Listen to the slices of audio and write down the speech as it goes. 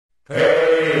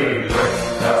Hey,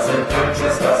 das sind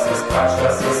Bitches, das ist Quatsch,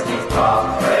 das ist nicht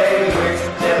wahr. Hey,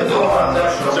 der Dorn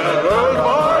der Show. Der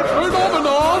weltweit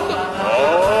phenomenon,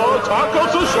 Attack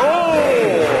of the Show.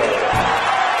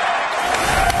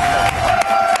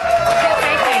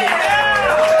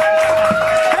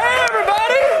 Hey,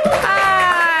 everybody.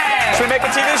 Hi. Should we make a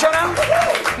TV show now?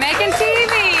 Making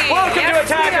TV. Welcome to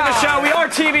Attack of the Show. We are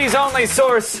TV's only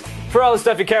source for all the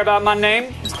stuff you care about. My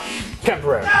name, Ken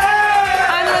Pereira.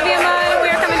 I'm Olivia Munn. We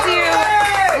are coming to you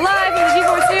live from the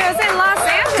G4 Studios in Los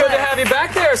Angeles. Good to have you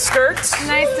back there, Skirts.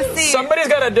 Nice to see you. Somebody's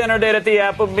got a dinner date at the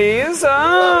Applebee's. Oh.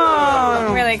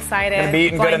 I'm really excited. Gonna be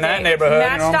eating good in that Blind neighborhood,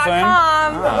 date. you know what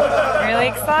I'm Match.com. Really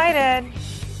excited.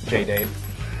 J-date.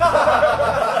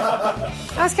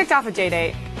 I was kicked off a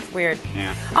J-date. It's weird.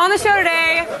 Yeah. On the show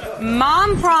today,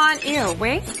 Mom Prawn. Ew,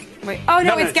 wait. Oh,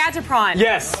 no, it's Gadget Prawn.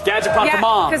 Yes, Gadget Prawn for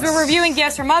moms. because we're reviewing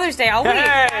gifts for Mother's Day all week.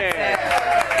 Hey. That's it.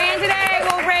 And today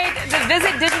we'll rate the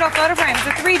Visit Digital Photo Frame. It's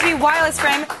a 3G wireless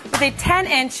frame with a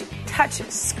 10-inch touch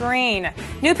screen.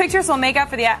 New pictures will make up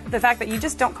for the fact that you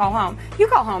just don't call home. You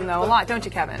call home, though, a lot, don't you,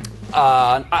 Kevin?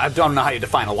 I don't know how you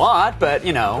define a lot, but,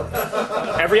 you know,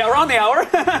 every hour on the hour.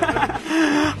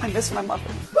 I miss my mother.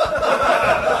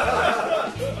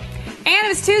 And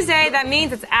if it's Tuesday, that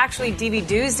means it's actually DVD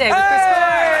Tuesday with Chris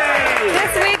Moore.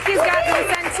 This week he's got The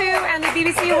Descent 2 and the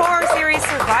BBC horror series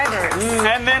Survivors.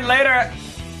 And then later,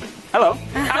 hello,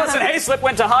 Allison Hayslip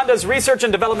went to Honda's research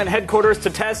and development headquarters to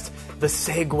test the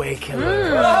Segway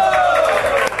killer.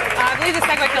 I believe the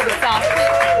Segway killed itself.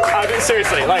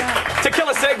 Seriously, like, to kill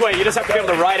a Segway, you just have to be able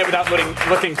to ride it without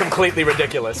looking completely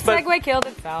ridiculous. But Segway killed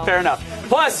itself. fair enough.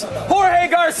 Plus, Jorge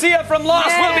Garcia from Lost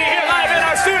will be here live in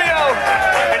our studio.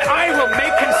 And I will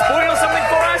make him spoil something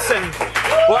for us, and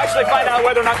we'll actually find out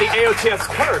whether or not the AOTS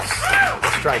curse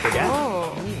will strike again.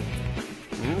 Oh,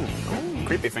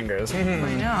 Creepy fingers. I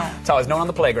know. It's always known on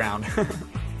the playground.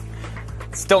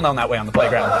 Still known that way on the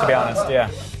playground, to be honest, yeah.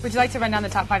 Would you like to run down the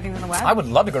top 5 things on the web? I would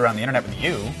love to go around the internet with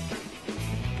you.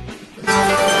 Not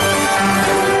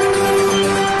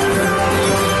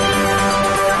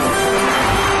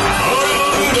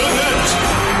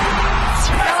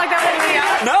like that when we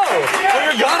out. No! When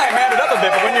you're gone, I man it up a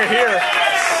bit, but when you're here,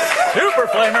 super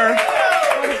flamer.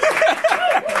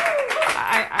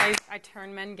 I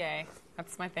turn men gay.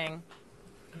 That's my thing.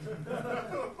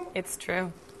 It's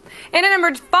true. And at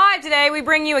number 5 today, we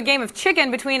bring you a game of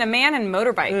chicken between a man and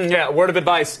motorbike. Yeah, word of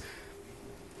advice.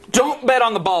 Don't bet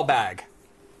on the ball bag.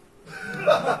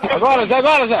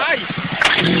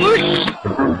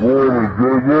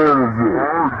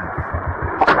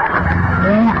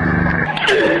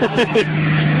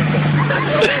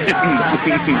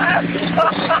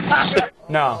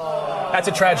 No, that's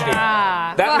a tragedy.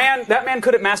 That man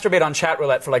couldn't masturbate on chat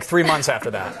roulette for like 3 months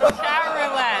after that. Chat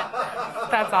roulette.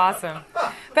 That's awesome.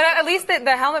 But at least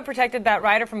the helmet protected that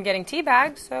rider from getting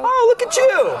teabagged, so... Oh, look at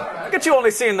you! Look at you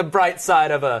only seeing the bright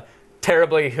side of a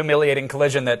terribly humiliating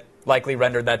collision that likely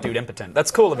rendered that dude impotent. That's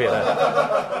cool of you.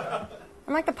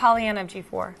 I'm like the Pollyanna of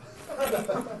G4.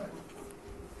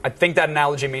 I think that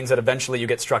analogy means that eventually you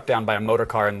get struck down by a motor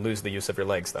car and lose the use of your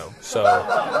legs, though. So,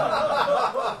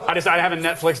 I haven't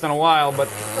Netflixed in a while, but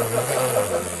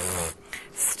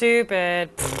Stupid.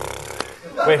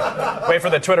 wait for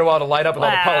the Twitter wall to light up with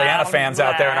all the Pollyanna fans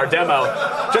out there in our demo.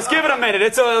 Just give it a minute.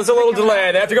 It's a little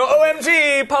delay. They have to go,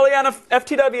 OMG, Pollyanna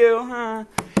FTW. Huh.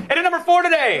 And at number 4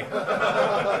 today,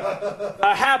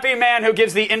 a happy man who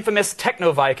gives the infamous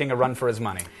Techno Viking a run for his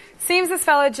money. Seems this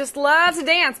fella just loves to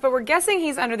dance, but we're guessing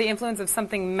he's under the influence of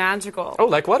something magical. Oh,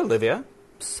 like what, Olivia?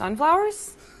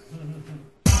 Sunflowers?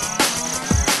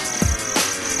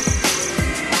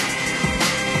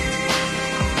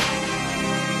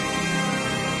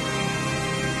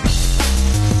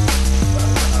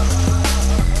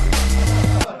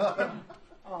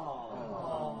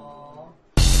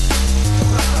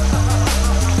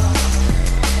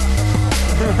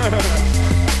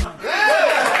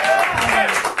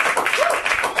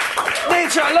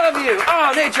 Nature, I love you.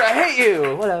 Oh, nature, I hate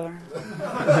you. Whatever.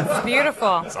 It's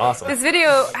beautiful. That's awesome. This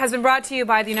video has been brought to you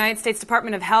by the United States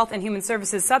Department of Health and Human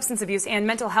Services, Substance Abuse and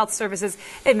Mental Health Services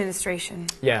Administration.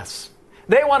 Yes.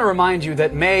 They want to remind you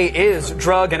that May is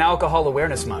Drug and Alcohol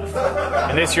Awareness Month.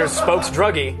 And this year's spokes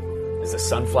druggie is the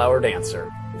Sunflower Dancer.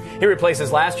 He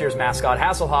replaces last year's mascot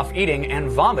Hasselhoff eating and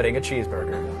vomiting a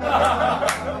cheeseburger.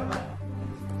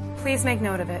 Please make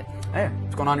note of it. Hey,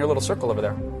 what's going on in your little circle over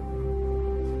there?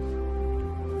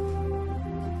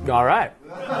 All right.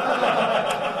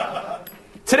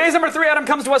 Today's number 3 item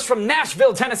comes to us from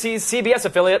Nashville, Tennessee's CBS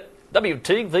affiliate,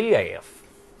 WTVF.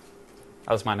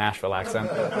 That was my Nashville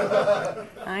accent.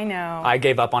 I know. I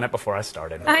gave up on it before I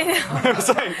started. I know.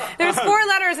 There's 4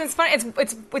 letters, and it's funny.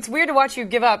 It's weird to watch you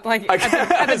give up, like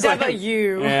at the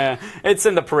W. Yeah, it's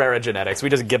in the Pereira genetics. We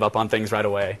just give up on things right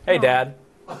away. Hey, Dad.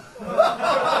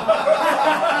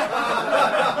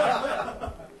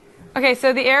 Okay,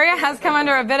 so the area has come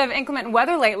under a bit of inclement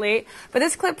weather lately, but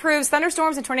this clip proves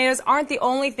thunderstorms and tornadoes aren't the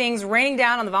only things raining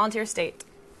down on the volunteer state.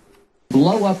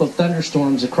 Blow up of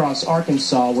thunderstorms across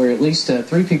Arkansas, where at least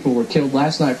 3 people were killed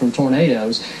last night from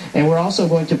tornadoes. And we're also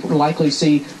going to likely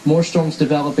see more storms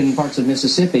develop in parts of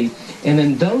Mississippi. And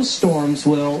then those storms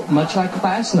will, much like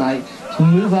last night,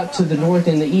 move up to the north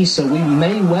and the east. So we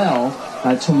may well,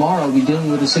 tomorrow, be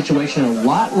dealing with a situation a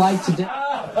lot like today.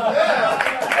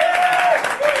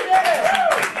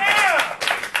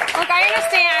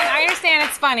 I understand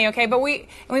it's funny, okay? But we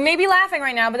may be laughing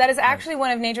right now, but that is actually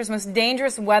one of nature's most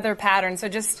dangerous weather patterns. So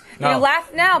just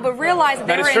laugh now, but realize that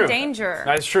they were in danger.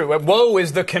 That is true. Woe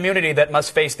is the community that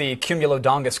must face the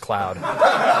cumulodongus cloud.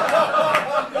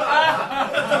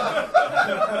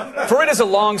 For it is a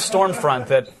long storm front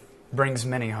that brings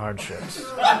many hardships.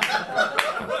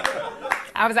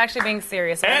 I was actually being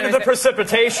serious. And the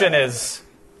precipitation is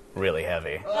really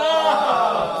heavy.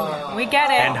 We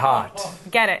get it. And hot.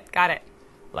 Get it. Got it.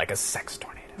 Like a sex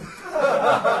tornado.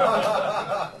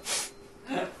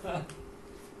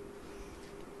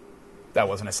 That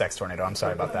wasn't a sex tornado. I'm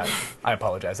sorry about that. I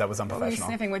apologize. That was What were you unprofessional.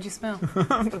 sniffing? What'd you smell?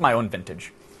 My own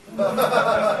vintage.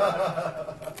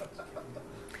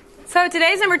 So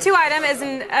today's number 2 item is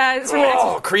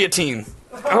Oh, creatine.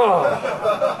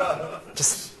 Oh.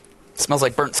 Just smells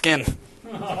like burnt skin.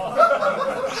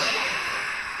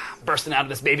 Bursting out of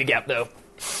this baby gap, though.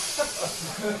 Is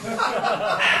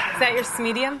that your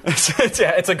smedium?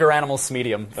 It's a Garanimal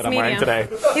smedium that I'm wearing today.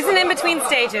 He's in between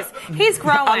stages. He's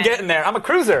growing. I'm getting there. I'm a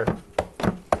cruiser.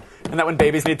 Isn't that when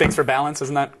babies need things for balance?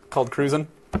 Isn't that called cruising?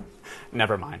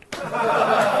 Never mind.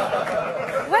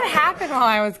 What happened while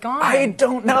I was gone? I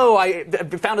don't know. I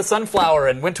found a sunflower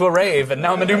and went to a rave, and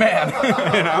now I'm a new man.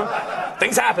 You know?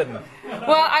 Things happen.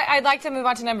 Well, I'd like to move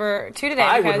on to number 2 today.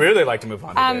 I would really like to move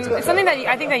on to it's something that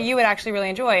I think that you would actually really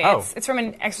enjoy. Oh. It's from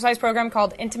an exercise program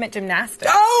called Intimate Gymnastics.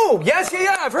 Oh, yes,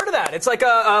 yeah, I've heard of that. It's like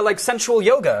like sensual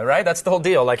yoga, right? That's the whole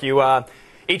deal. Like you,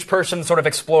 each person sort of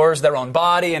explores their own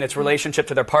body and its relationship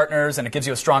to their partners, and it gives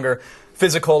you a stronger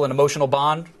physical and emotional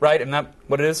bond, right? Isn't that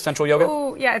what it is, sensual yoga?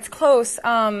 Oh, yeah, it's close. It's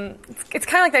kind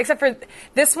of like that, except for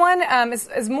this one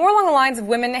is more along the lines of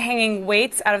women hanging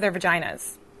weights out of their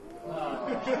vaginas.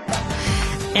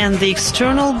 And the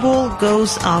external ball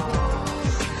goes up.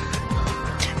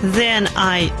 Then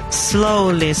I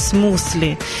slowly,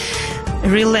 smoothly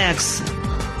relax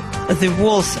the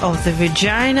walls of the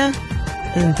vagina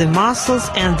and the muscles,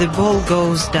 and the ball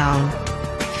goes down.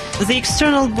 The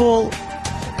external ball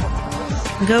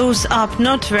goes up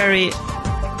not very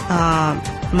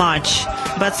much,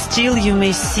 but still you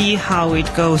may see how it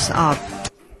goes up.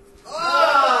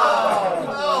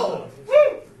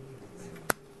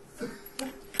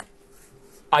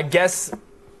 I guess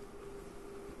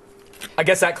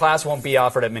that class won't be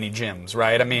offered at many gyms,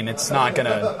 right? I mean, it's not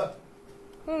gonna...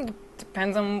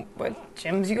 Depends on what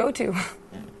gyms you go to.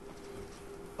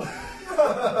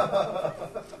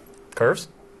 Curves?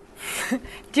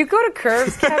 Do you go to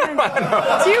Curves, Kevin?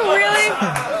 Do you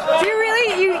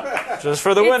really? Just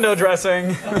for the window dressing.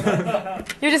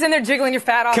 You're just in there jiggling your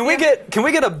fat off. Can we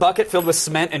get a bucket filled with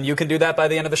cement and you can do that by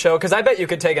the end of the show? Because I bet you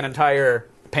could take an entire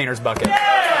painter's bucket.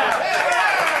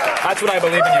 That's what I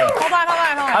believe in you. Hold on.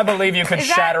 I believe you could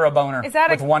shatter a boner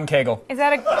with one kegel. Is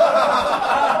that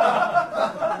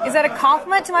a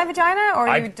compliment to my vagina, or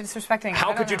are you disrespecting it?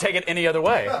 How could you take it any other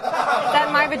way?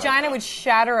 That my vagina would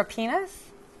shatter a penis?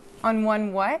 On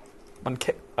one what?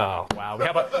 Oh, wow. We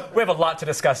have a lot to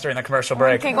discuss during the commercial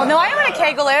break. Kegel. No, I know what a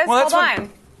kegel is. Well, Hold on.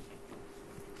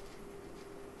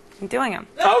 I'm doing them.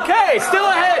 Okay, still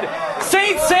ahead.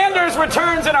 St. Sanders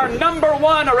returns in our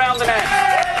 #1 around the net.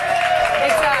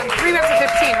 It's 3 reps of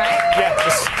 15, right? Yeah,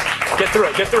 just get through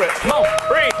it. Come on,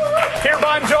 breathe. Hear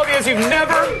Bon Jovi as you've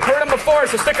never heard him before,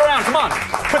 so stick around. Come on.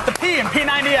 Put the P in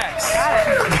P90X. Got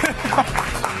it.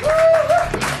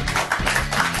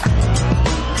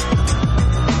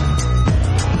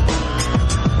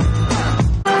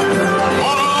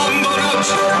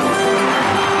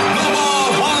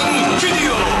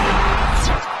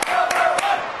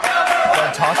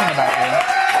 Talking about you.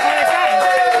 What did I say?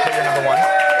 That you're #1.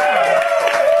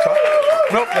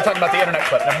 Nope, they're talking about the internet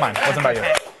clip. Never mind. Wasn't about you.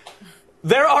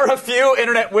 There are a few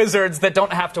internet wizards that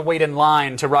don't have to wait in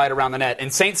line to ride around the net.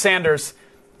 And St. Sanders,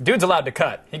 Dude's allowed to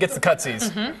cut. He gets the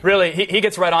cutsies. Really, he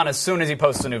gets right on as soon as he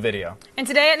posts a new video. And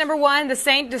today at number 1, The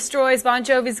Saint destroys Bon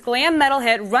Jovi's glam metal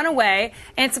hit Runaway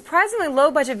in a surprisingly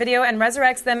low-budget video and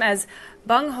resurrects them as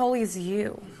Bung Holy's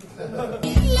You.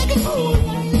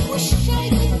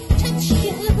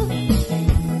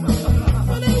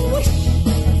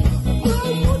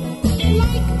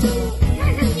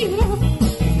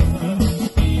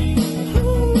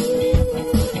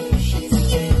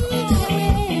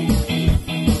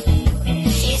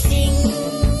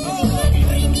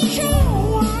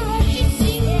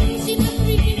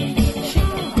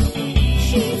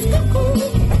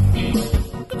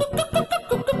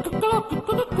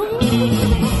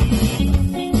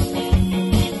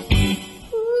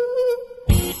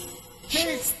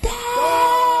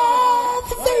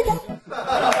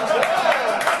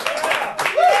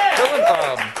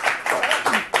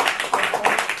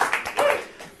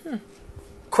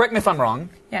 Correct me if I'm wrong,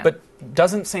 Yeah. but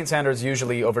doesn't St. Sanders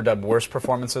usually overdub worse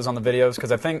performances on the videos?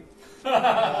 Because I think,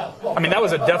 I mean, that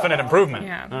was a definite improvement.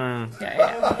 Yeah.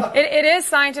 It is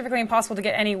scientifically impossible to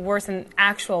get any worse than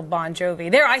actual Bon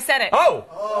Jovi. There, I said it. Oh!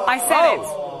 I said it.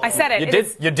 I said it.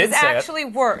 You did say it. It's actually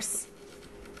worse.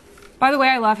 By the way,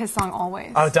 I love his song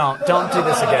Always. Oh, don't do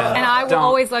this again. And I will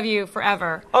always love you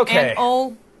forever. Okay. And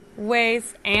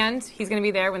always. And he's going to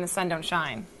be there when the sun don't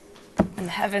shine. And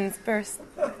the heavens burst.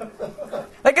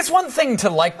 Like, it's one thing to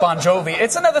like Bon Jovi.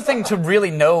 It's another thing to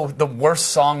really know the worst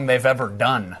song they've ever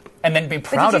done and then be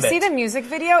proud But of did it. you see the music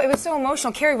video? It was so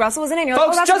emotional. Carrie Russell was in it. And you're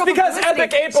Folks, like, oh, that's just real because publicity.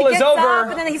 Epic April She is gets over- up,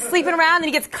 and then he's sleeping around, and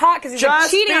he gets caught because he's like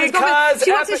Just cheating on his girlfriend. because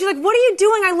She walks in, Epic- she's like, "What are you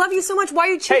doing? I love you so much. Why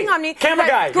are you cheating on me?" Camera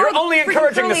Like, guy, go you're with only freaking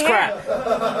encouraging this curly hair.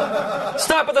 crap.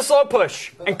 Stop at the slow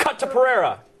push and cut to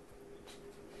Pereira.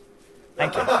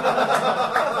 Thank you.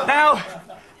 Now,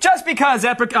 just because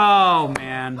Epic... Oh,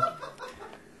 man.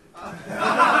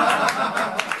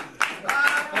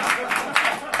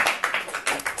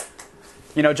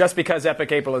 You know, just because Epic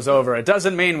April is over, it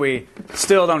doesn't mean we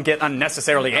still don't get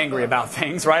unnecessarily angry about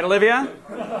things, right, Olivia?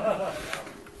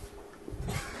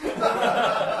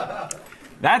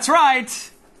 That's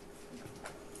right.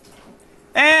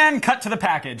 And cut to the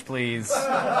package, please.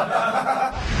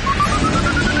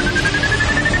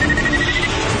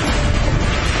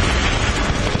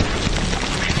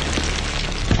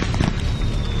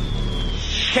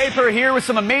 Caper here with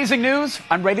some amazing news.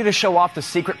 I'm ready to show off the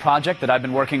secret project that I've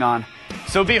been working on.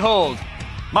 So behold,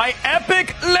 my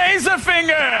epic laser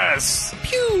fingers!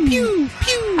 Pew, pew,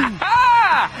 pew.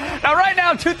 Now right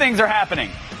now, two things are happening.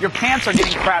 Your pants are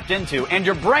getting crapped into, and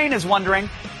your brain is wondering,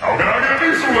 How can I get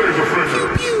these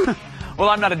laser fingers? well,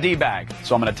 I'm not a D-bag,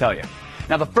 so I'm going to tell you.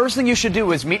 Now, the first thing you should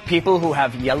do is meet people who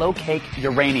have yellow cake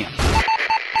uranium.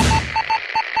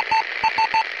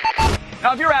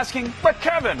 Now, if you're asking, but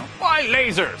Kevin, why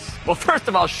lasers? Well, first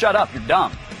of all, shut up, you're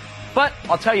dumb. But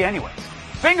I'll tell you anyways.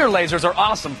 Finger lasers are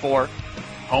awesome for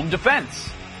home defense.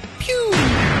 Pew!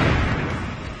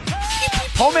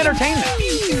 Home entertainment.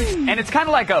 And it's kind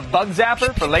of like a bug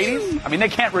zapper for ladies. I mean, they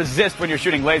can't resist when you're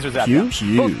shooting lasers at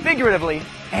them. Both figuratively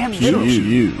and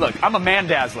literally. Look, I'm a man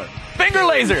dazzler. Finger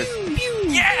lasers!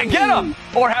 Yeah, get them!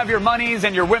 Or have your monies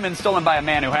and your women stolen by a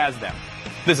man who has them.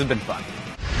 This has been fun.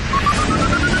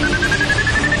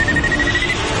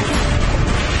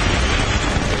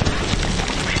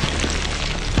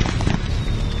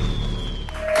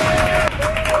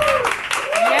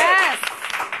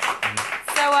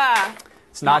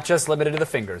 It's not just limited to the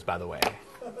fingers, by the way.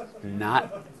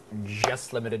 Not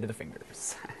just limited to the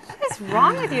fingers. What is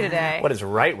wrong with you today? What is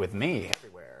right with me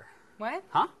everywhere? What?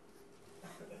 Huh?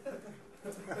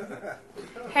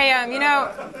 Hey, you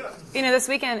know, this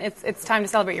weekend it's time to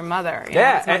celebrate your mother. You know,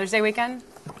 Yeah, it's Mother's Day weekend.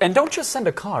 And don't just send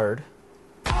a card.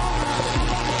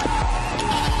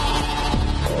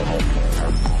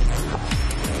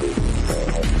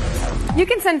 You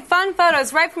can send fun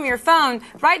photos right from your phone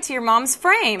right to your mom's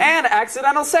frame. And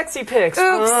accidental sexy pics.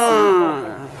 Oops.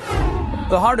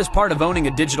 The hardest part of owning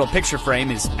a digital picture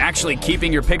frame is actually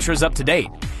keeping your pictures up to date,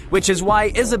 which is why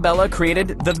Isabella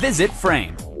created the Visit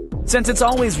Frame. Since it's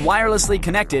always wirelessly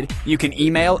connected, you can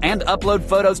email and upload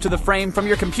photos to the frame from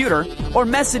your computer or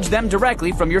message them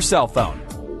directly from your cell phone.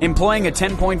 Employing a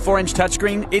 10.4-inch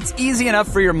touchscreen, it's easy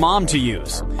enough for your mom to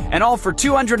use. And all for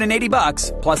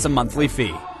 $280 plus a monthly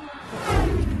fee.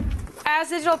 As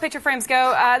digital picture frames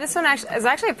go, this one is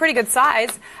actually a pretty good size.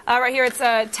 Right here, it's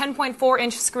a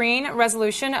 10.4-inch screen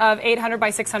resolution of 800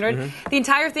 by 600. Mm-hmm. The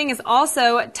entire thing is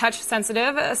also touch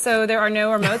sensitive, so there are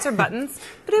no remotes or buttons.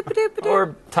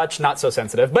 Or touch not so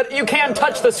sensitive. But you can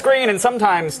touch the screen and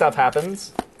sometimes stuff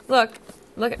happens. Look,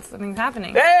 something's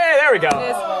happening. Hey, there we go.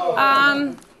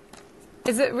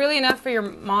 Is it really enough for your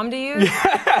mom to use?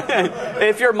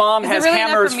 If your mom has really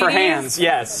hammers enough for for me to hands,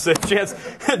 yes. If she has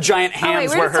giant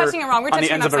hams we're where her touching it wrong. We're on the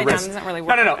touching ends it of her upside down. wrists. It doesn't really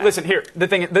work No. like that. Listen here. The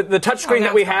thing, the touchscreen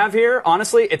that we have here,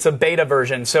 honestly, it's a beta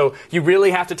version, so you really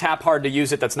have to tap hard to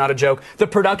use it. That's not a joke. The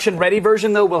production-ready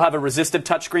version, though, will have a resistive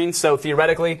touchscreen, so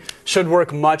theoretically should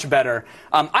work much better.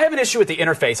 I have an issue with the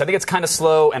interface. I think it's kind of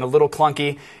slow and a little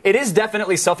clunky. It is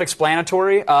definitely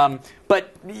self-explanatory.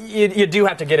 But you do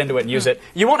have to get into it and use it.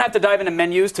 You won't have to dive into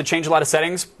menus to change a lot of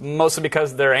settings, mostly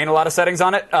because there ain't a lot of settings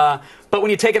on it. But when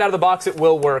you take it out of the box, it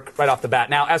will work right off the bat.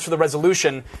 Now, as for the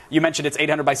resolution, you mentioned it's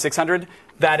 800 by 600.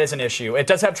 That is an issue. It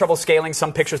does have trouble scaling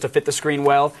some pictures to fit the screen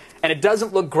well, and it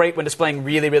doesn't look great when displaying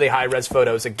really, really high-res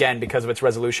photos, again, because of its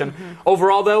resolution.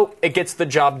 Overall, though, it gets the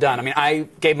job done. I mean, I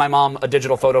gave my mom a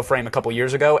digital photo frame a couple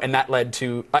years ago, and that led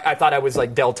to, I thought I was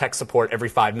like Dell tech support every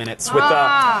 5 minutes with, well,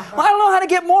 I don't know how to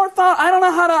get more thought. I don't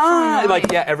know how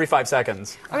to, every 5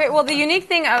 seconds. Okay, well, the unique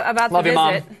thing about Love the you,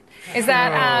 Visit Mom. is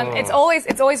that it's always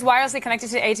wirelessly connected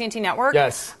to the AT&T network.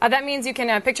 Yes. That means you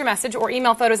can picture message or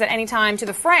email photos at any time to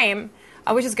the frame,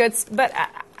 which is good. But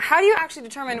how do you actually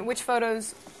determine which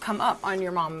photos come up on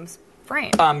your mom's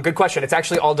frame? Good question. It's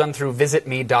actually all done through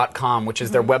visitme.com, which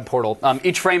is their web portal.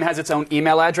 Each frame has its own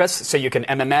email address, so you can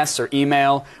MMS or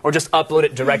email or just upload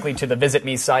it directly to the Visit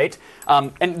Me site.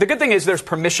 And the good thing is there's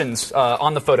permissions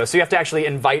on the photo, so you have to actually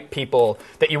invite people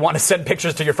that you want to send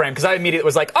pictures to your frame. Because I immediately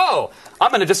was like, oh, I'm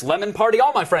going to just lemon party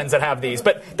all my friends that have these.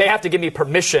 But they have to give me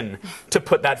permission to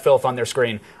put that filth on their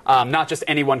screen. Not just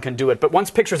anyone can do it. But once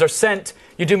pictures are sent,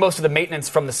 you do most of the maintenance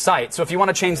from the site. So if you want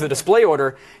to change the display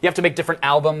order, you have to make different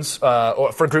albums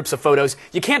or for groups of photos.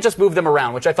 You can't just move them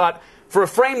around, which I thought, for a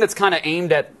frame that's kind of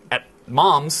aimed at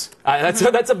moms,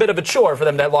 that's a bit of a chore for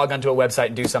them to log onto a website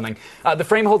and do something. The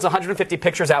frame holds 150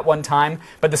 pictures at one time,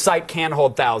 but the site can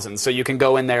hold thousands, so you can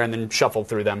go in there and then shuffle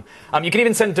through them. You can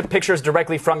even send pictures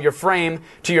directly from your frame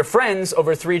to your friends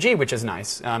over 3G, which is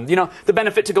nice. The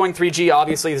benefit to going 3G,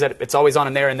 obviously, is that it's always on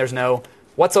in there and there's no,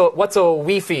 what's a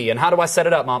Wi-Fi and how do I set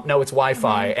it up, Mom? No, it's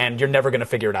Wi-Fi, and you're never going to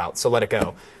figure it out, so let it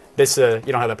go. This, you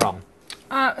don't have that problem.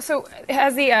 So it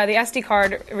has the SD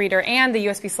card reader and the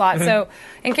USB slot. So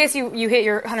in case you hit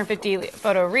your 150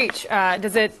 photo reach,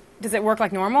 does it work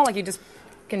like normal? Like you just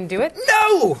can do it?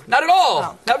 No, not at all.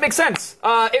 Oh. That would make sense.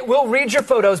 It will read your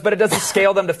photos, but it doesn't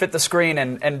scale them to fit the screen.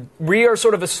 And we are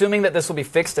sort of assuming that this will be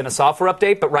fixed in a software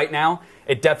update, but right now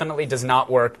it definitely does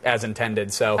not work as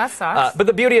intended. So that sucks. But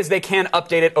the beauty is they can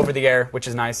update it over the air, which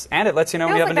is nice, and it lets you know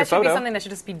when you have a new that should photo. be something that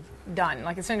should just be done.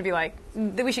 Like it's going to be like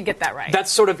we should get that right.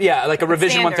 That's sort of like a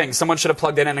revision one standard. thing. Someone should have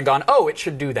plugged it in and gone, oh, it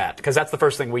should do that, because that's the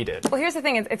first thing we did. Well, here's the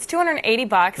thing: it's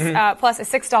 $280 plus a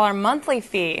 $6 monthly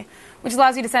fee, which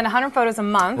allows you to send 100 photos a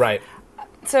month. Right.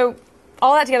 So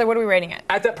all that together, what are we rating it?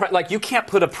 At that price, you can't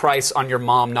put a price on your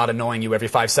mom not annoying you every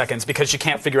 5 seconds because she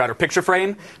can't figure out her picture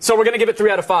frame. So we're going to give it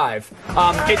 3 out of 5.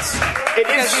 It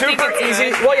is super easy.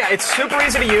 Well, yeah, it's super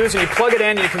easy to use, and you plug it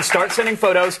in, and you can start sending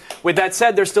photos. With that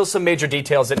said, there's still some major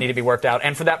details that need to be worked out.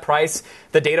 And for that price,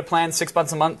 the data plan,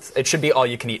 $6 a month, it should be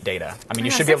all-you-can-eat data. I mean, you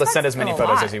should be able to send as many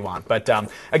photos as you want. But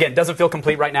again, doesn't feel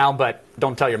complete right now. But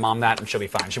don't tell your mom that, and she'll be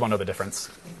fine. She won't know the difference.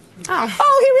 Oh,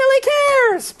 he really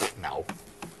cares. No.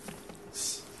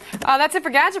 That's it for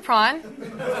Gadgetron.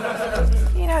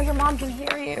 Your mom can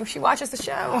hear you. She watches the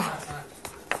show.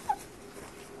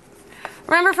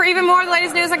 Remember, for even more of the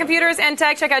latest news on computers and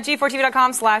tech, check out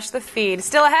g4tv.com/thefeed.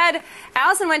 Still ahead,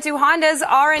 Allison went to Honda's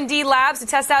R&D labs to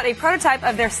test out a prototype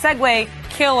of their Segway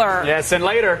Killer. Yes, and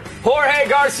later, Jorge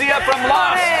Garcia from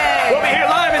Lost. We'll be here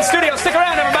live in studio. Stick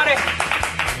around, everybody.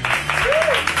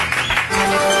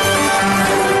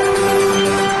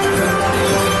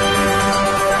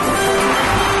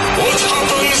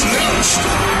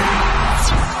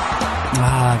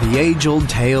 The age-old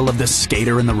tale of the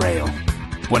skater and the rail.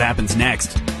 What happens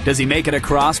next? Does he make it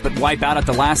across but wipe out at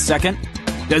the last second?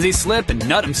 Does he slip and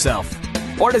nut himself?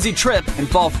 Or does he trip and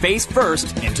fall face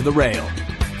first into the rail?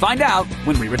 Find out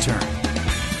when we return.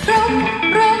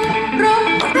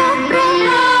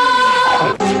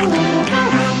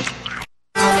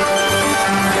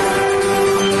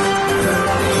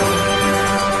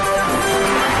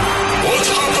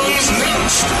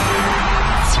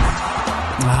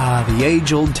 The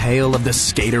age-old tale of the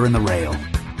skater and the rail.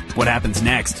 What happens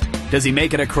next? Does he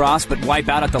make it across but wipe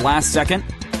out at the last second?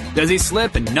 Does he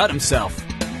slip and nut himself?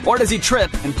 Or does he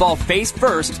trip and fall face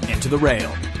first into the rail?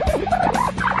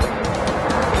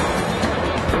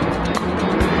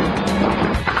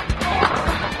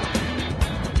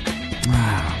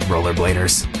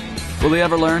 Rollerbladers. Will they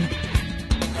ever learn?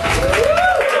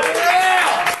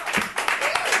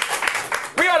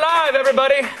 We are live, everybody.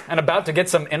 everybody, and about to get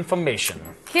some information.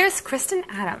 Here's Kristen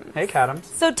Adams. Hey, Adams.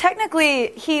 So technically,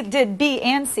 he did B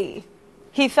and C.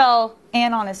 He fell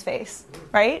and on his face,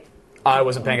 right? I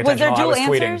wasn't paying attention there while I was dual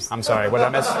tweeting. answers? I'm sorry. What did I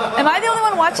miss? Am I the only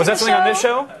one watching Was that the something on this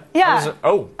show? Yeah. Or was it-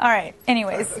 oh, All right.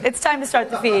 Anyways, it's time to start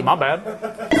the feed. my bad.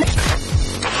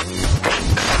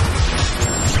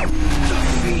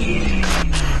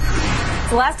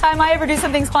 The last time I ever do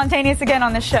something spontaneous again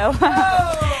on this show.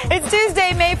 It's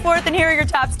Tuesday, May 4th, and here are your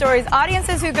top stories.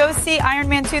 Audiences who go see Iron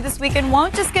Man 2 this weekend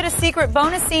won't just get a secret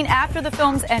bonus scene after the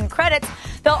film's end credits.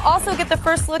 They'll also get the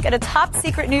first look at a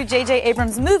top-secret new J.J.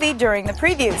 Abrams movie during the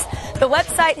previews. The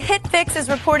website HitFix is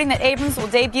reporting that Abrams will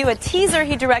debut a teaser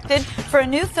he directed for a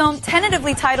new film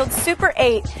tentatively titled Super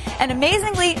 8. And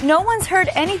amazingly, no one's heard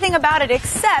anything about it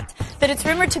except that it's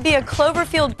rumored to be a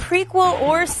Cloverfield prequel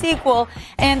or sequel,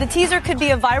 and the teaser could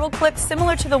be a viral clip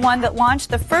similar to the one that launched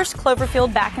the first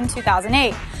Cloverfield back in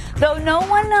 2008. Though no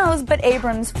one knows but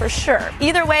Abrams for sure.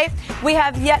 Either way, we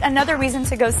have yet another reason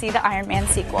to go see the Iron Man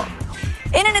sequel.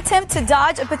 In an attempt to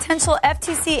dodge a potential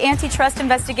FTC antitrust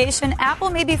investigation, Apple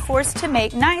may be forced to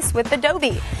make nice with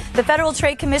Adobe. The Federal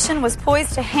Trade Commission was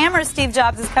poised to hammer Steve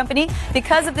Jobs' company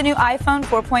because of the new iPhone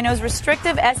 4.0's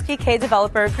restrictive SDK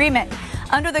developer agreement.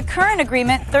 Under the current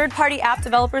agreement, third-party app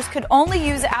developers could only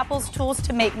use Apple's tools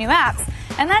to make new apps,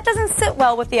 and that doesn't sit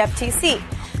well with the FTC.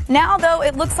 Now, though,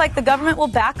 it looks like the government will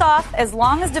back off as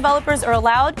long as developers are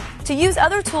allowed to use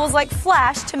other tools like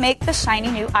Flash to make the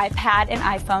shiny new iPad and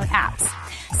iPhone apps.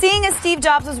 Seeing as Steve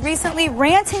Jobs was recently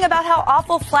ranting about how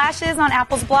awful Flash is on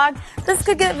Apple's blog, this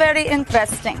could get very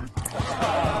interesting.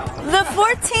 The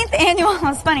 14th annual... That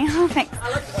was funny. Oh, thanks.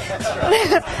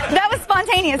 That was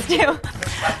spontaneous, too.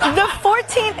 The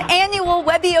 14th annual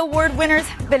Webby Award winners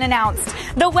have been announced.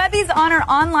 The Webbies honor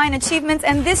online achievements,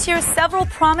 and this year several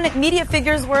prominent media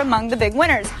figures were among the big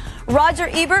winners. Roger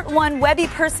Ebert won Webby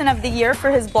Person of the Year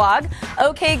for his blog.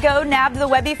 OK Go nabbed the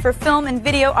Webby for Film and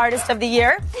Video Artist of the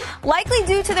Year, likely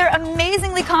due to their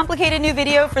amazingly complicated new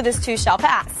video for This Too Shall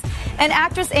Pass. And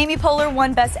actress Amy Poehler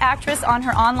won Best Actress on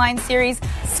her online series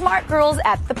Smart Girls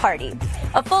at the Party.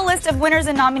 A full list of winners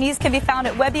and nominees can be found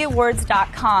at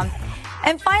webbyawards.com.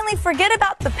 And finally, forget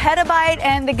about the petabyte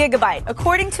and the gigabyte.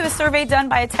 According to a survey done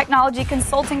by a technology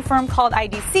consulting firm called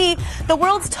IDC, the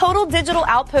world's total digital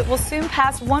output will soon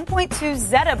pass 1.2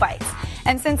 zettabytes.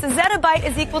 And since a zettabyte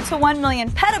is equal to 1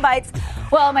 million petabytes,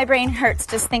 well, my brain hurts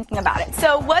just thinking about it.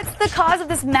 So what's the cause of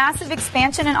this massive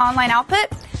expansion in online output?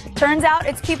 Turns out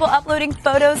it's people uploading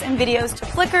photos and videos to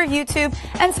Flickr, YouTube,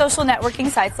 and social networking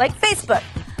sites like Facebook.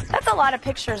 That's a lot of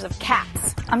pictures of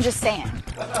cats. I'm just saying.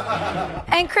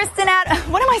 And Kristen Adams,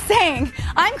 what am I saying?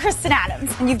 I'm Kristen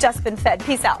Adams, and you've just been fed.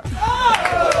 Peace out.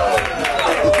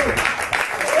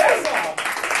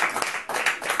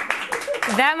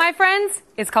 That, my friends,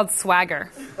 is called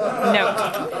swagger.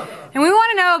 Note. And we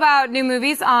want to know about new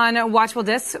movies on Watchable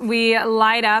Discs. We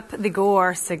light up the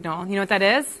gore signal. You know what that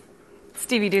is?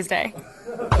 Stevie Tuesday.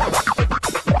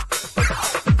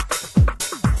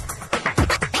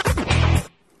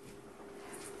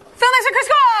 Filmmaker Chris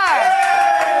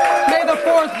Gore! May the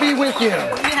 4th be with you,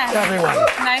 Yes. everyone.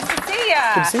 Nice to see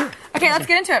ya. Good to see you. Okay, let's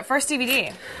get into it. First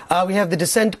DVD. We have The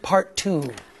Descent Part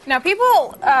 2. Now,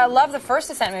 people love the first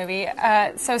Descent movie,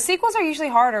 so sequels are usually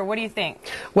harder. What do you think?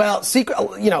 Well,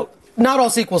 not all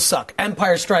sequels suck.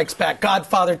 Empire Strikes Back,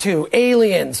 Godfather 2,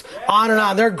 Aliens, on and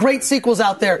on. There are great sequels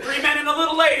out there. 3 Men and a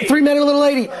Little Lady. 3 Men and a Little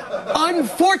Lady.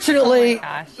 Unfortunately,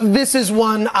 gosh. this is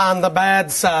one on the bad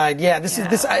side. Yeah,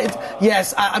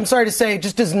 I'm sorry to say, it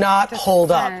just does not hold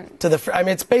up to the. I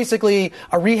mean, it's basically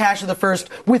a rehash of the first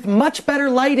with much better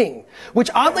lighting, which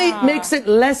oddly makes it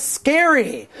less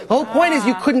scary. The whole point is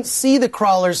you couldn't see the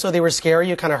crawlers, so they were scary.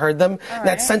 You kind of heard them.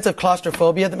 That sense of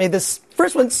claustrophobia that made this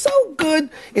first one so good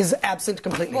is absent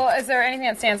completely. Well, is there anything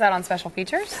that stands out on special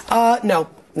features? No.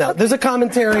 There's a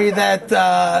commentary that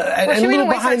and a Should we little even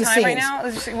waste our behind the time scenes. right now?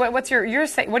 What are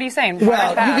you saying? Well,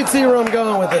 you can see where I'm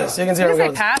going with this. You can see where I'm You're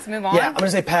going. gonna say pass, move on? Yeah, I'm going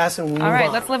to say pass and move on. All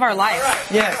right, let's live our life.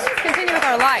 Yes. Let's continue with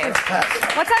our life.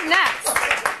 What's up next?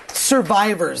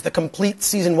 Survivors, the complete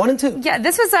season 1 and 2. Yeah,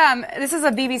 this is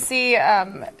a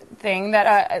BBC thing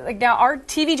that now our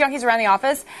TV junkies around the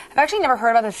office have actually never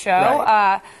heard about this show.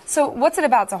 Right. So what's it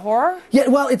about? It's a horror? Yeah,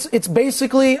 well, it's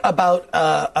basically about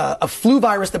a flu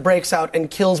virus that breaks out and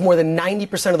kills more than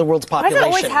 90% of the world's Why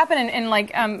population. does it always happen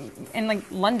in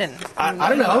London? I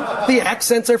don't know. The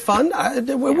accents are fun.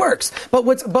 It works. But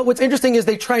what's interesting is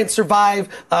they try and survive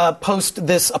post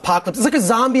this apocalypse. It's like a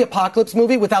zombie apocalypse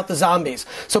movie without the zombies.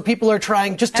 So people are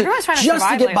trying just to Everyone's trying to get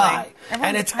survive by. lately.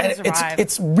 Everyone's trying to survive.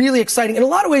 it's really exciting. In a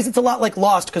lot of ways, it's a lot like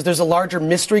Lost because there's a larger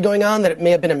mystery going on that it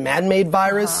may have been a man-made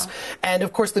virus. And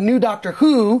of course, the new Doctor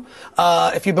Who.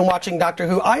 If you've been watching Doctor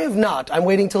Who, I have not. I'm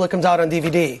waiting till it comes out on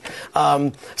DVD.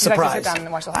 Surprise!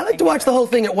 I like to watch the whole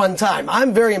thing at one time.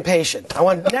 I'm very impatient. I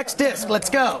want next disc. Let's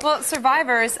go. Well,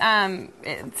 Survivors.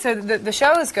 So the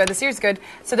show is good. The series is good.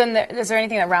 So then, is there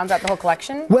anything that rounds out the whole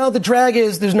collection? Well, the drag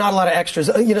is there's not a lot of extras.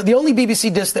 The only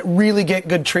BBC discs that really get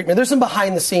good treatment. There's some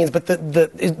behind the scenes, but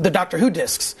the Doctor Who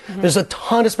discs. There's a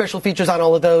ton of special features on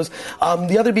all of those.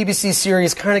 The other BBC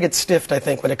series kind of gets stiffed, I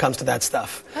think, when it comes to that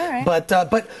stuff. All right. But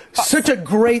such a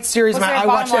great series. I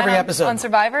watched every episode. On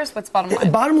Survivors, what's bottom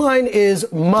line? Bottom line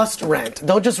is must rent.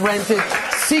 Don't just rent it.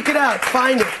 Seek it out.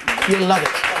 Find it. You'll love it.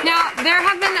 Now, there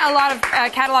have been a lot of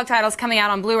catalog titles coming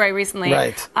out on Blu-ray recently.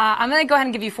 Right. I'm going to go ahead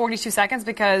and give you 42 seconds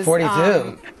because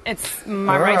 42. It's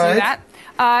my right to do that.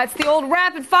 It's the old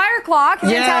rapid fire clock.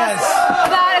 Yes. Tell us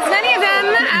about as many of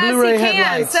them as Blu-ray you can.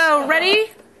 headlights. So,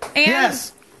 ready? And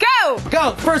Yes. go!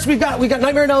 Go. First, we got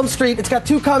Nightmare on Elm Street. It's got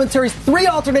 2 commentaries, 3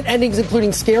 alternate endings,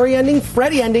 including scary ending,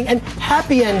 Freddy ending, and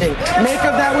happy ending. Make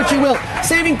of that what you will.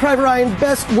 Saving Private Ryan,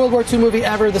 best World War II movie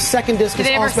ever. The second disc is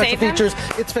all special features.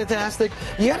 It's fantastic.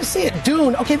 You got to see it.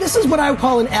 Dune. Okay, this is what I would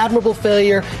call an admirable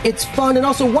failure. It's fun, and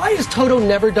also, why has Toto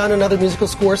never done another musical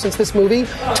score since this movie?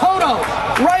 Toto,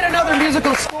 write another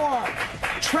musical score.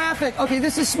 Traffic. Okay,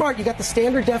 this is smart. You got the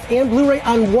standard def and Blu-ray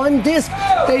on one disc.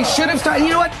 They should have started. You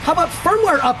know what? How about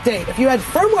firmware update? If you had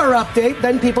firmware update,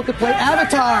 then people could play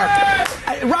Avatar.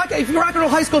 If you're Rock and Roll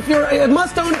High School, if you're a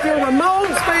must-own, if you're a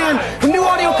Ramones fan, the new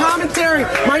audio commentary,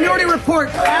 Minority Report,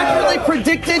 accurately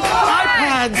predicted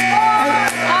iPads.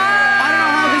 I don't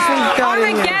know how this one got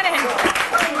in there. Armageddon.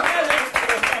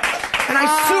 And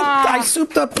I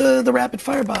souped up the rapid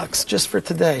fire box just for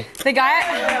today. The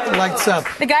guy Lights up.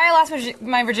 The guy I lost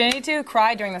my virginity to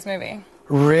cried during this movie.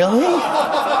 Really?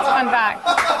 I'm back.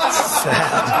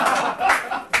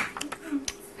 Sad.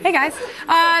 Hey guys.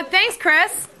 Thanks,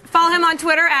 Chris. Follow him on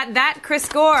Twitter at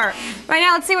 @ChrisGore. Right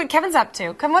now, let's see what Kevin's up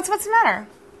to. Kevin, what's the matter?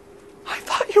 I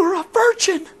thought you were a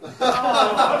virgin.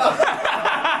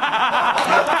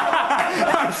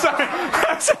 I'm sorry.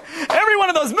 Every one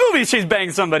of those movies she's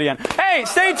banged somebody in. Hey,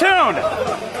 stay tuned.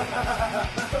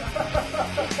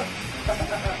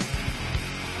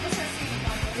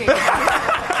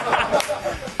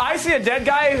 I see a dead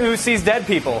guy who sees dead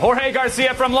people. Jorge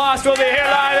Garcia from Lost will be here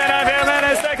live in a few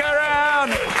minutes. Stick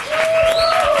around.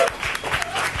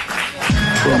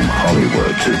 From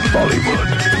Hollywood to Bollywood.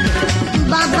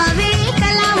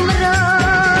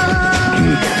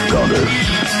 Geek Goddess.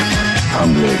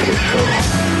 Hamle ke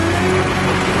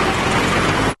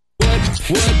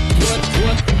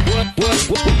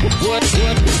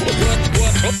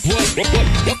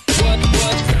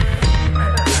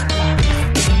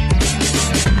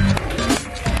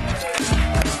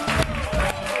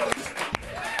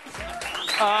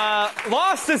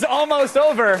Lost is almost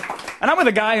over, and I'm with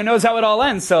a guy who knows how it all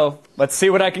ends, so let's see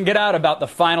what I can get out about the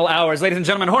final hours. Ladies and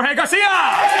gentlemen, Jorge Garcia!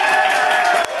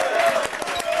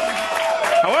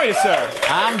 How are you, sir?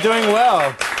 I'm doing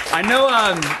well. I know,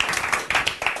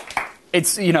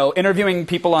 it's, interviewing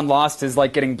people on Lost is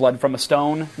like getting blood from a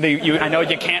stone. I know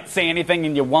you can't say anything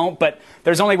and you won't, but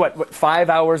there's only, 5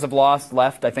 hours of Lost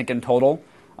left, I think, in total.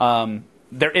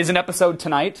 There is an episode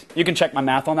tonight. You can check my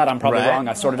math on that. I'm probably wrong.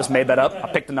 I sort of just made that up.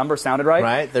 I picked the number, sounded right.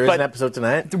 Right, there is an episode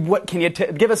tonight. What can you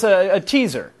give us a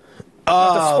teaser?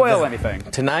 Not to spoil anything.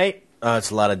 Tonight,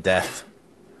 it's a lot of death.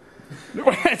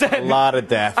 A lot of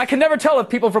death. I can never tell if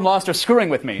people from Lost are screwing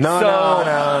with me.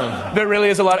 No. There really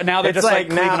is a lot. Now they're It's just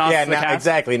leaving off the cast.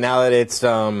 exactly. Now that it's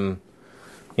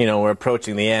we're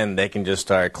approaching the end, they can just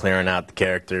start clearing out the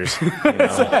characters.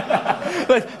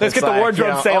 Let's get the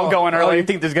wardrobe sale going early. You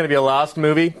think there's going to be a Lost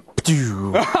movie?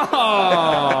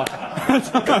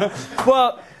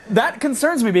 Well, that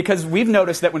concerns me because we've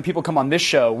noticed that when people come on this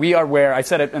show, we are where, I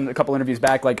said it in a couple interviews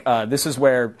back, this is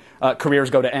where careers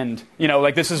go to end.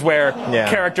 This is where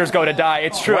characters go to die.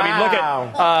 It's true. Wow. I mean, look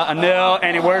at Anil,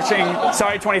 Annie Wershing,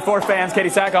 sorry, 24 fans, Katie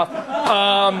Sackhoff.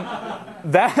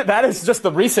 That is just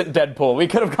the recent Deadpool. We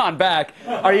could have gone back.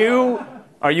 Are you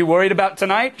worried about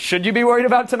tonight? Should you be worried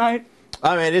about tonight?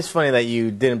 I mean, it is funny that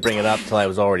you didn't bring it up till I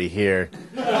was already here.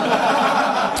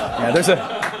 Yeah,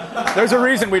 there's a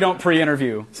reason we don't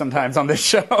pre-interview sometimes on this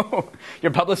show.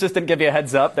 Your publicist didn't give you a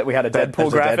heads up that we had a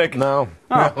Deadpool graphic? No.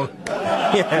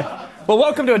 Yeah. Well,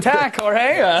 welcome to Attack,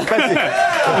 Jorge.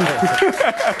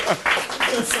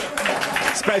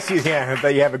 Especially,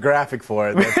 that you have a graphic for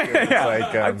it. That's good.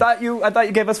 Yeah. I thought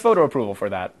you gave us photo approval for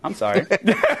that. I'm sorry.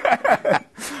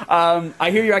 I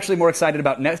hear you're actually more excited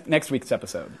about next week's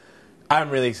episode. I'm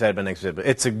really excited about next exhibit.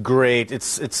 It's a great.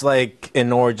 It's like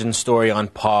an origin story on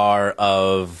par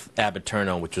of Abbott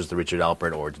Turno, which was the Richard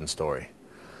Alpert origin story.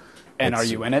 And are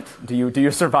you in it? Do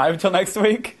you survive till next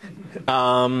week?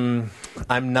 I'm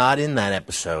not in that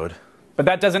episode. But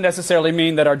that doesn't necessarily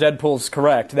mean that our Deadpool's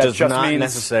correct. That Does just not means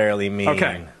necessarily mean.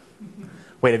 Okay.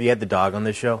 Wait, have you had the dog on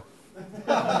this show?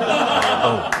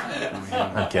 Oh,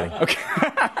 I'm kidding. Okay.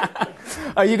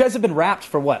 You guys have been wrapped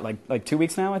for what? Like 2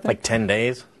 weeks now, I think. Like 10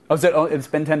 days. Oh, it's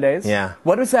been 10 days? Yeah.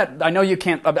 What is that? I know you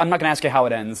can't. I'm not going to ask you how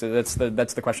it ends. That's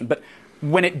the question. But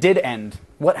when it did end,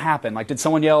 what happened? Like, did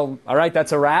someone yell, "All right,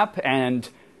 that's a wrap," and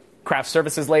craft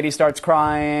services lady starts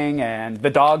crying, and the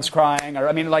dog's crying? Or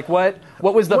I mean, like, what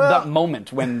was that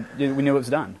moment when we knew it was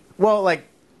done? Well, like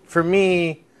for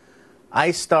me,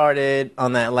 I started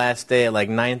on that last day at like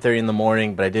 9:30 in the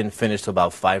morning, but I didn't finish till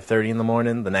about 5:30 in the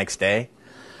morning the next day.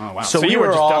 Oh wow! So you we were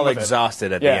just all done with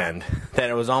exhausted at the end. That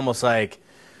it was almost like,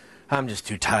 I'm just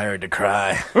too tired to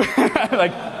cry.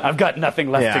 Like, I've got nothing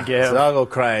left to give. So I'll go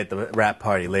cry at the rap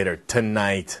party later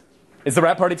tonight. Is the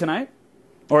rap party tonight?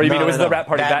 Or you mean it was the rap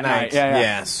party that night? Yeah, yeah.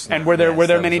 Yes. And were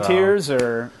there many tears,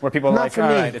 or were people Not like, for all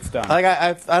me. right, it's done? Like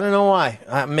I don't know why.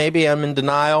 Maybe I'm in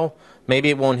denial. Maybe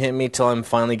it won't hit me till I'm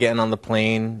finally getting on the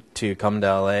plane to come to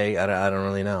LA. I don't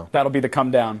really know. That'll be the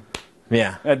come down.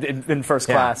 Yeah. In first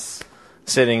class.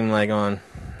 Sitting like on,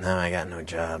 no, I got no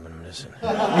job. And I'm just,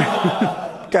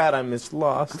 God, I miss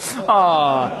Lost.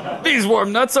 Aw, these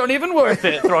worm nuts aren't even worth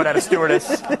it. Throw it at a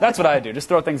stewardess. That's what I do. Just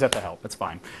throw things at the help. It's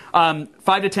fine. 5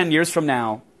 to 10 years from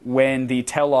now, when the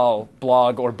tell-all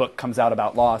blog or book comes out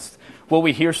about Lost, will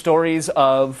we hear stories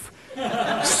of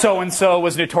so-and-so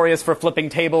was notorious for flipping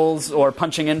tables or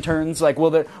punching interns? Like,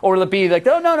 will it be like,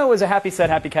 oh, no, it was a happy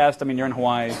set, happy cast? I mean, you're in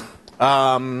Hawaii.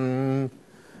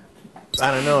 I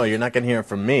don't know. You're not going to hear it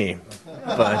from me.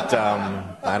 But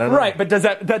I don't know. Right, but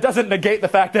that doesn't negate the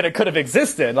fact that it could have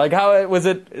existed. Like, how was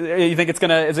it? You think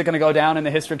is it gonna go down in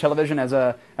the history of television as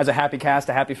a happy cast,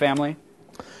 a happy family,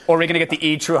 or are we gonna get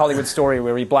the True Hollywood Story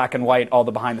where we black and white all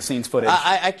the behind the scenes footage?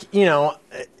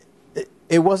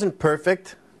 It wasn't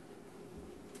perfect.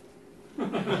 All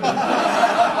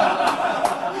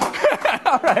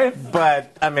right,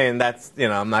 but I mean that's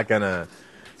I'm not gonna.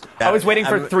 I was waiting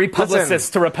for three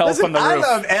publicists to repel from the roof. I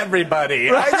love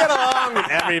everybody. I get along with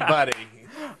everybody.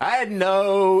 I had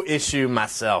no issue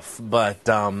myself, but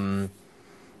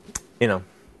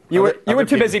you were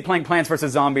too busy playing Plants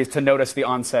vs. Zombies to notice the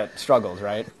on-set struggles,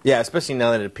 right? Yeah, especially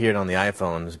now that it appeared on the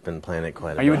iPhone. I've been playing it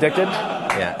quite a bit. Are you addicted?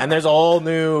 Yeah, and there's all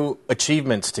new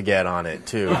achievements to get on it,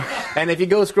 too. And if you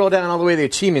go scroll down all the way to the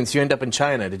achievements, you end up in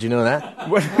China. Did you know that?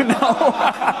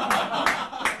 No.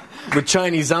 With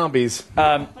Chinese zombies.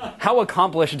 How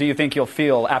accomplished do you think you'll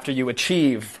feel after you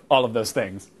achieve all of those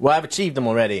things? Well, I've achieved them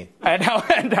already. And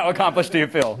how accomplished do you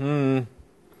feel?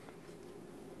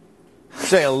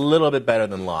 Say a little bit better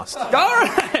than Lost. All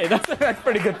right, that's a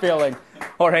pretty good feeling.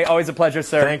 Jorge, always a pleasure,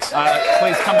 sir. Thanks.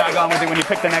 Please come back on with it when you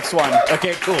pick the next one.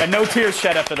 Okay, cool. And no tears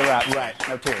shed after the wrap. Right.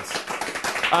 No tears.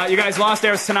 You guys, Lost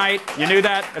airs tonight. You knew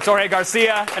that. It's Jorge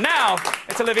Garcia. And now,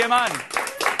 it's Olivia Munn.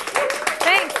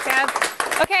 Thanks, Kev.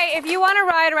 Okay, if you want to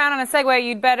ride around on a Segway,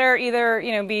 you'd better either,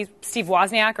 be Steve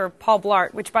Wozniak or Paul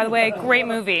Blart, which, by the way, great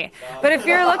movie. But if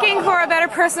you're looking for a better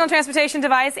personal transportation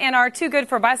device and are too good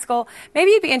for a bicycle, maybe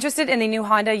you'd be interested in the new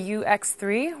Honda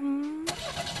UX3.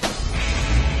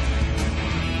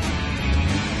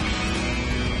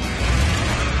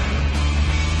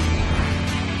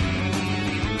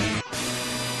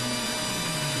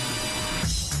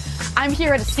 I'm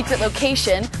here at a secret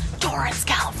location, Torrance,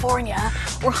 California,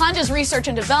 where Honda's research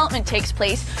and development takes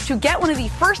place to get one of the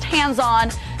first hands-on,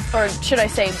 or should I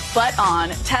say butt-on,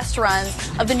 test runs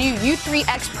of the new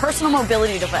U3X personal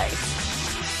mobility device.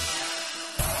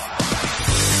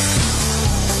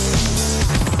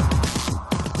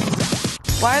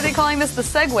 Why are they calling this the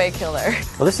Segway killer?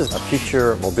 Well, this is a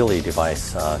future mobility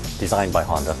device designed by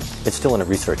Honda. It's still in a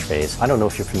research phase. I don't know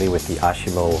if you're familiar with the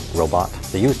Ashimo robot.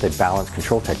 They use the balance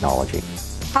control technology.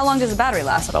 How long does the battery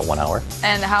last? About 1 hour.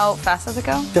 And how fast does it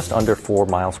go? Just under 4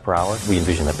 miles per hour. We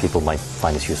envision that people might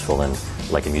find this useful in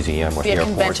like a museum or Be a airports.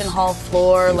 convention hall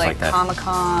floor, like that.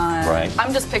 Comic-Con. Right.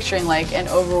 I'm just picturing like an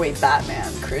overweight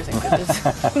Batman cruising through this,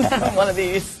 one of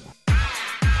these.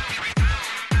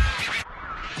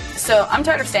 So I'm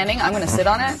tired of standing. I'm going to sit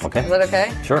on it. Okay. Is that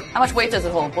okay? Sure. How much weight does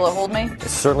it hold? Will it hold me? It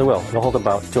certainly will. It'll hold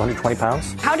about 220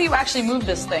 pounds. How do you actually move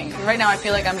this thing? Right now I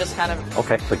feel like I'm just kind of...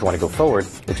 Okay, so if you want to go forward,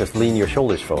 you just lean your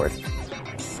shoulders forward.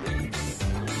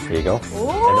 There you go. Ooh.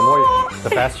 And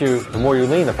the more you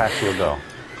lean, the faster you'll go.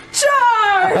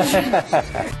 Charge!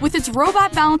 charge! With its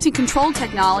robot balancing control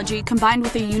technology combined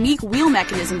with a unique wheel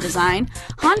mechanism design,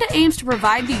 Honda aims to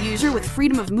provide the user with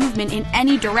freedom of movement in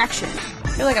any direction. I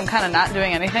feel like I'm kind of not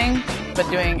doing anything, but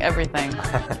doing everything.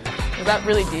 Is that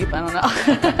really deep? I don't know.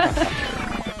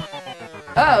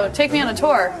 Oh, take me on a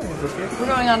tour. We're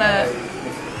going on a...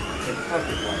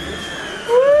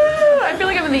 Woo! I feel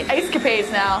like I'm in the Ice Capades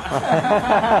now.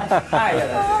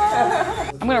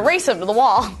 I'm going to race him to the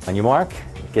wall. On your mark,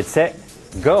 get set,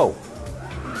 go.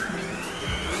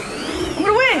 I'm going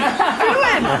to win! I'm going to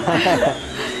win!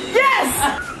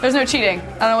 Yes! There's no cheating.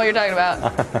 I don't know what you're talking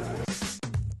about.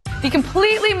 The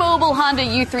completely mobile Honda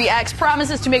U3X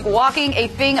promises to make walking a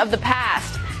thing of the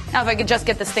past. Now, if I could just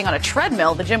get this thing on a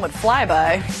treadmill, the gym would fly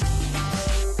by.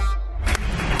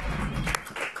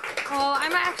 Well,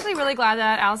 I'm actually really glad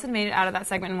that Allison made it out of that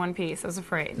segment in one piece. I was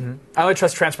afraid. Mm-hmm. I only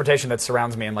trust transportation that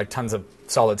surrounds me in like tons of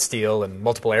solid steel and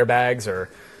multiple airbags, or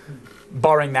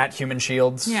barring that, human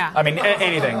shields. Yeah. I mean,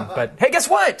 anything. But hey, guess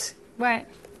what? What?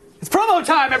 It's promo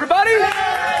time, everybody!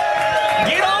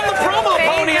 Get on the promo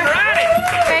pony and ride it!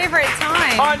 Favorite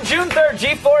time. On June 3rd,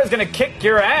 G4 is going to kick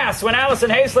your ass when Allison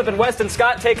Hayslip and Weston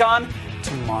Scott take on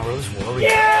Tomorrow's Warrior.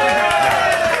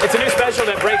 Yeah! It's a new special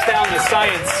that breaks down the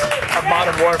science of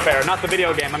modern warfare. Not the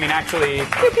video game. I mean, actually,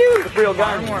 with real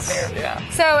guns. Warfare. Yeah.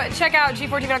 So check out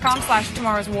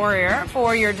g4tv.com/Tomorrow's Warrior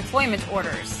for your deployment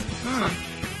orders.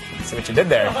 See what you did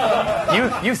there.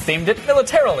 You themed it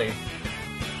militarily.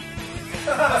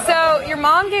 So your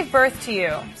mom gave birth to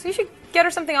you, so you should get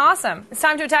her something awesome. It's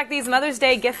time to attack these Mother's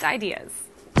Day gift ideas.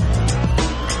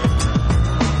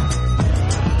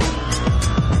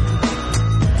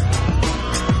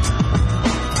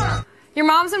 Your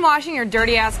mom's been washing your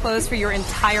dirty-ass clothes for your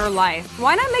entire life.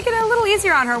 Why not make it a little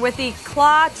easier on her with the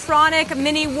Clawtronic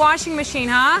mini washing machine,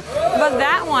 huh? How about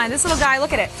that one? This little guy,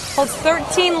 look at it, holds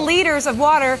 13 liters of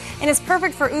water and is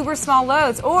perfect for uber small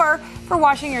loads or for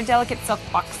washing your delicate silk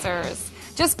boxers.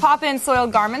 Just pop in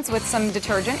soiled garments with some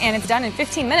detergent and it's done in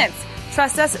 15 minutes.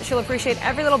 Trust us, she'll appreciate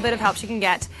every little bit of help she can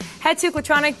get. Head to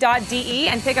clawtronic.de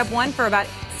and pick up one for about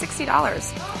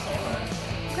 $60.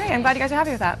 Great, I'm glad you guys are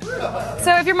happy with that.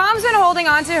 So if your mom's been holding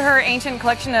on to her ancient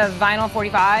collection of vinyl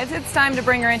 45s, it's time to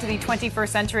bring her into the 21st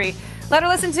century. Let her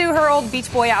listen to her old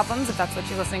Beach Boy albums, if that's what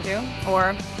she's listening to,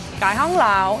 or Gai Hong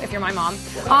Lao, if you're my mom,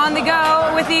 on the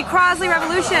go with the Crosley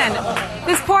Revolution.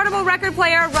 This portable record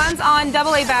player runs on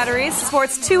AA batteries,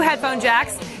 sports 2 headphone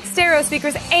jacks, stereo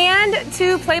speakers, and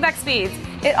 2 playback speeds.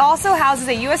 It also houses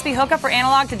a USB hookup for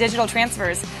analog to digital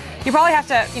transfers. You probably have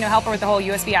to, help her with the whole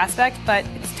USB aspect, but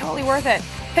it's totally worth it.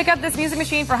 Pick up this music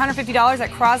machine for $150 at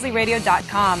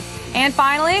CrosleyRadio.com. And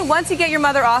finally, once you get your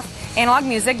mother off analog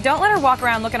music, don't let her walk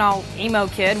around looking all emo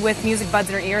kid with music buds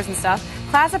in her ears and stuff.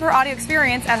 Class up her audio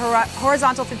experience at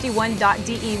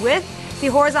horizontal51.de with the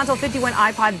Horizontal 51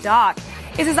 iPod dock.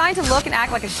 It's designed to look and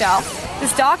act like a shelf.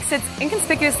 This dock sits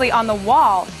inconspicuously on the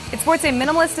wall. It sports a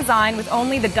minimalist design with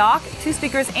only the dock, 2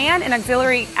 speakers, and an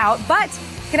auxiliary out, but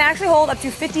can actually hold up to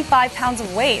 55 pounds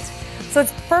of weight. So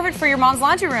it's perfect for your mom's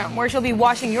laundry room, where she'll be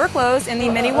washing your clothes in the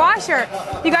mini washer.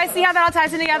 You guys see how that all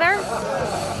ties in together?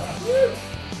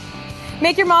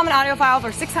 Make your mom an audiophile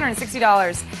for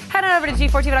 $660. Head on over to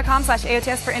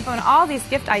g4tv.com/AOTS for info on all these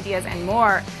gift ideas and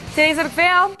more. Today's epic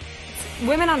fail,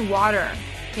 women on water.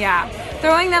 Yeah,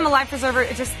 throwing them a life preserver,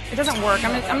 it doesn't work.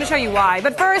 I'm gonna show you why.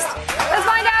 But first, let's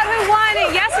find out who won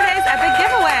yesterday's epic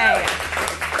giveaway.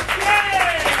 Yay!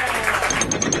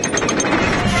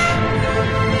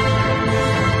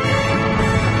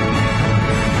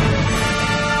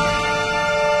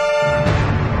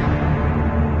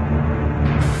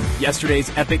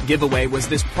 Yesterday's epic giveaway was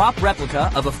this prop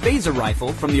replica of a phaser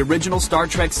rifle from the original Star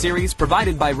Trek series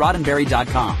provided by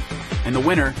Roddenberry.com. And the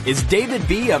winner is David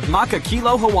B. of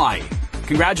Makakilo, Hawaii.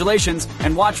 Congratulations,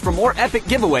 and watch for more epic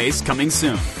giveaways coming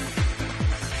soon.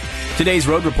 Today's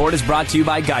Road Report is brought to you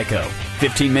by Geico.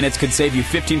 15 minutes could save you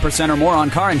 15% or more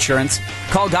on car insurance.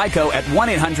 Call Geico at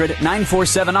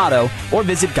 1-800-947-AUTO or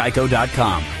visit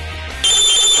geico.com.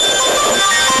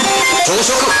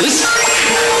 Testify!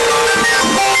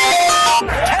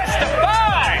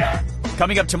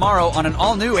 Coming up tomorrow on an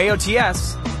all-new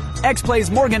AOTS,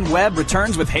 X-Play's Morgan Webb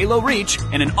returns with Halo Reach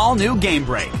in an all-new game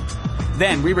break.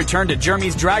 Then we return to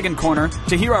Jeremy's Dragon Corner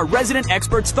to hear our resident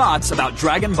expert's thoughts about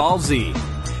Dragon Ball Z.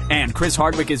 And Chris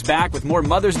Hardwick is back with more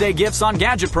Mother's Day gifts on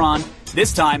Gadgetron.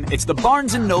 This time, it's the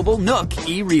Barnes & Noble Nook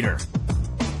e-reader.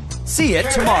 See it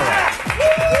tomorrow.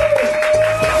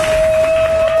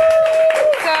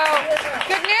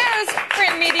 Good news,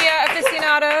 print media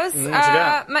aficionados.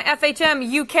 My FHM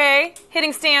UK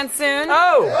hitting stand soon.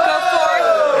 Oh! Go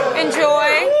forth,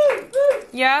 enjoy.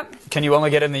 Yep. Can you only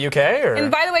get it in the UK? Or?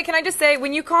 And by the way, can I just say,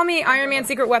 when you call me Iron Man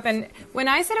Secret Weapon, when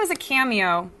I said it was a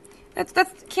cameo, that's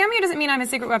cameo doesn't mean I'm a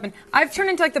secret weapon. I've turned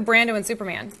into like the Brando and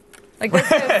Superman. Like this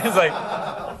is, it's like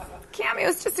cameo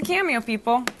is just a cameo,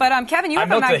 people. But Kevin, you I have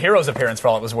milked a the hero's appearance for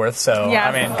all it was worth. So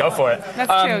Yes. I mean, go for it.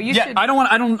 That's true. You should. I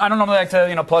don't normally like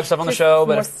to plug stuff on the show,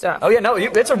 but more stuff. oh yeah, no,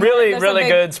 it's a really There's really a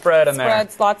big good spread in there.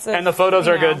 spreads, lots of, and the photos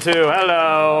are good too.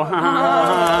 Hello.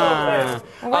 Well,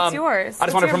 what's yours? I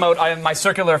just want to promote my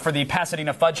circular for the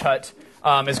Pasadena Fudge Hut.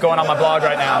 Is going on my blog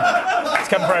right now. It's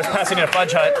Kevin Perez, Pasadena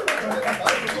Fudge Hut.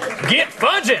 Get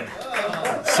fudging!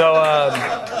 So,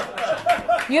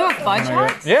 you have a fudge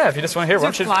hut? yeah, if you just want to hear, Is why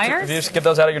there don't you, flyers? if you just get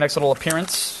those out at your next little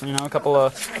appearance, you know, a couple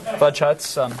of fudge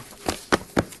huts. It's a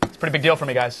pretty big deal for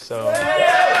me, guys. So,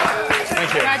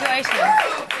 thank you.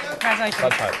 Congratulations.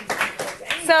 Fudge hut.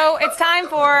 So it's time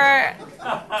for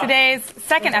today's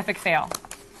second epic fail.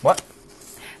 What?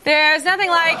 There's nothing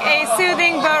like a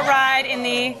soothing boat ride in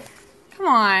the... Come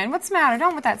on, what's the matter?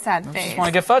 Don't with that sad face. Just want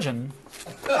to get fudging.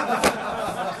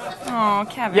 Oh,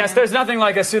 Kevin. Yes, there's nothing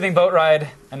like a soothing boat ride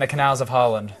in the canals of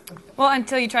Holland. Well,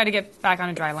 until you try to get back on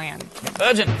a dry land.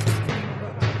 Fudging.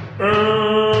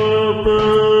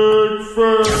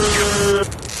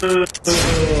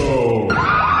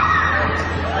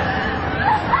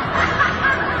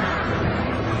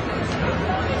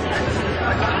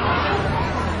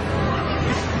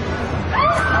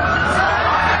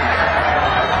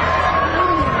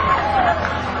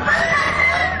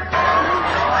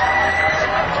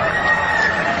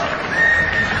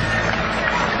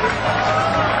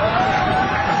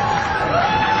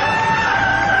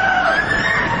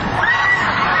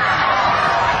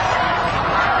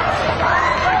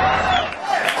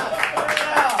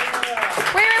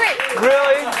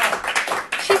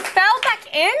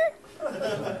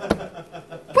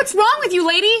 What's wrong with you,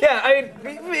 lady?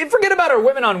 Yeah, forget about our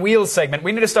Women on Wheels segment.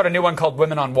 We need to start a new one called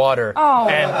Women on Water. Oh.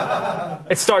 And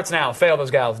it starts now. Fail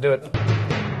those gals. Do it.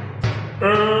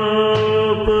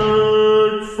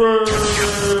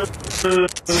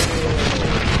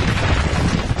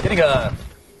 Getting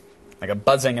a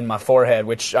buzzing in my forehead,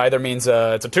 which either means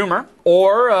it's a tumor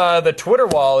or the Twitter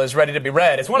wall is ready to be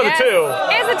read. It's one of the two.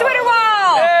 It's the Twitter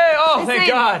wall. Hey, oh, He's thank saying,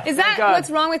 God. Is Thank that God. what's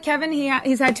wrong with Kevin?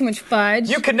 He's had too much fudge.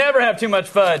 You can never have too much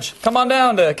fudge. Come on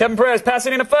down to Kevin Perez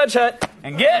Pasadena Fudge Hut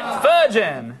and get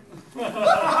fudging.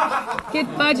 Get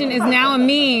fudging is now a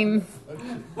meme.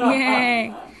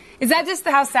 Yay. Is that just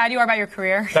how sad you are about your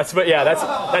career? That's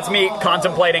me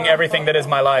contemplating everything that is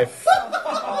my life.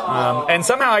 And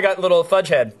somehow I got a little fudge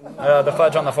head, the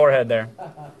fudge on the forehead there.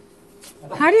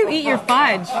 How do you eat your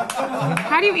fudge?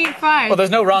 How do you eat fudge? Well,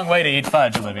 there's no wrong way to eat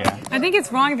fudge, Olivia. I think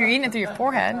it's wrong if you're eating it through your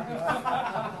forehead.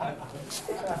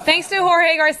 Thanks to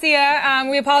Jorge Garcia.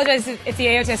 We apologize if the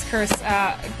AOTS curse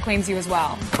claims you as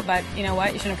well. But you know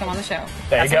what? You shouldn't have come on the show.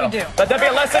 There you go. What we do. Let that be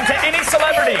a lesson to any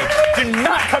celebrity. Do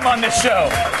not come on this show.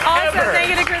 Also, ever. thank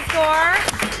you to Chris Gore.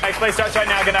 Next play starts right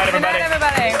now. Good night, Good everybody. night,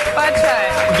 everybody. Fudge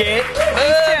Hut. Get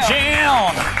Peace,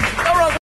 jam.